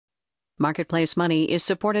Marketplace Money is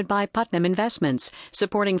supported by Putnam Investments,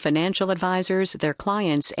 supporting financial advisors, their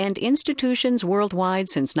clients, and institutions worldwide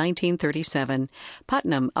since 1937.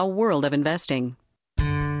 Putnam, a world of investing.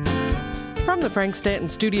 From the Frank Stanton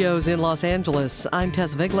Studios in Los Angeles, I'm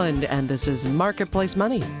Tess Vigland, and this is Marketplace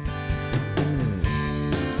Money.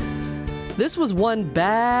 This was one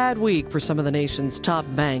bad week for some of the nation's top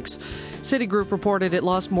banks. Citigroup reported it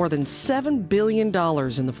lost more than $7 billion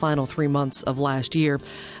in the final 3 months of last year.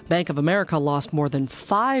 Bank of America lost more than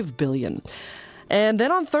 $5 billion. And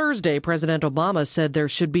then on Thursday, President Obama said there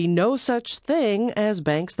should be no such thing as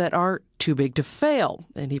banks that are too big to fail,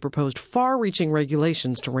 and he proposed far-reaching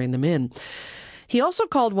regulations to rein them in. He also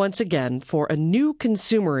called once again for a new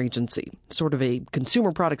consumer agency, sort of a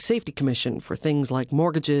consumer product safety commission for things like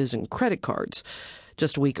mortgages and credit cards.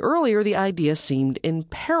 Just a week earlier, the idea seemed in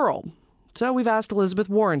peril. So we've asked Elizabeth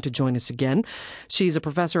Warren to join us again. She's a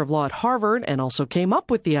professor of law at Harvard and also came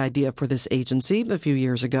up with the idea for this agency a few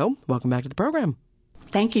years ago. Welcome back to the program.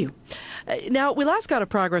 Thank you. Now, we last got a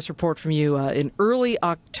progress report from you in early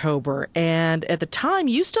October, and at the time,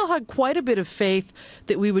 you still had quite a bit of faith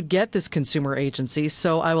that we would get this consumer agency.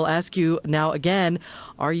 So I will ask you now again,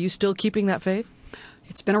 are you still keeping that faith?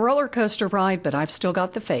 It's been a roller coaster ride, but I've still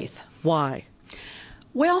got the faith. Why?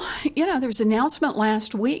 Well, there was an announcement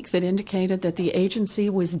last week that indicated that the agency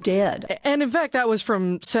was dead. And in fact, that was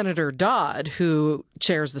from Senator Dodd, who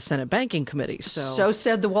chairs the Senate Banking Committee. So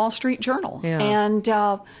said the Wall Street Journal. Yeah. And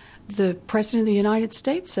the President of the United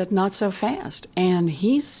States said not so fast. And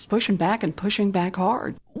he's pushing back and pushing back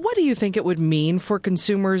hard. What do you think it would mean for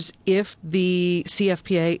consumers if the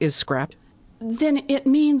CFPA is scrapped? Then it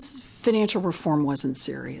means financial reform wasn't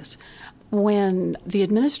serious. When the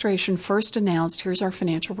administration first announced, here's our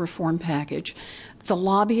financial reform package, the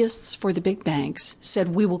lobbyists for the big banks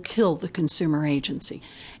said, we will kill the consumer agency.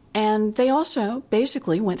 And they also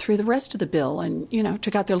basically went through the rest of the bill and,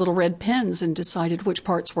 took out their little red pens and decided which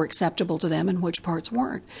parts were acceptable to them and which parts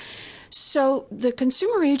weren't. So the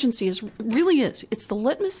consumer agency it's the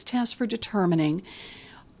litmus test for determining,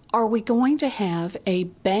 are we going to have a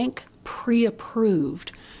bank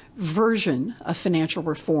pre-approved version of financial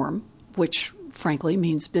reform, which frankly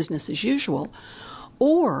means business as usual,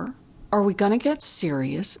 or are we going to get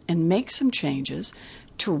serious and make some changes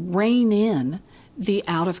to rein in the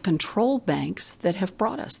out-of-control banks that have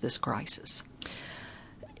brought us this crisis?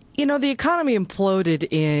 The economy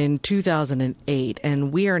imploded in 2008,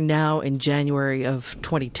 and we are now in January of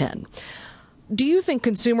 2010. Do you think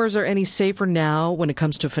consumers are any safer now when it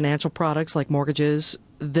comes to financial products like mortgages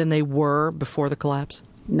than they were before the collapse?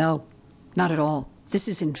 No, not at all. This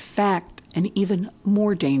is, in fact, an even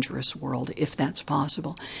more dangerous world, if that's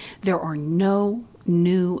possible. There are no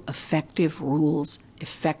new effective rules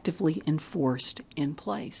effectively enforced in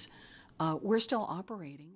place. We're still operating.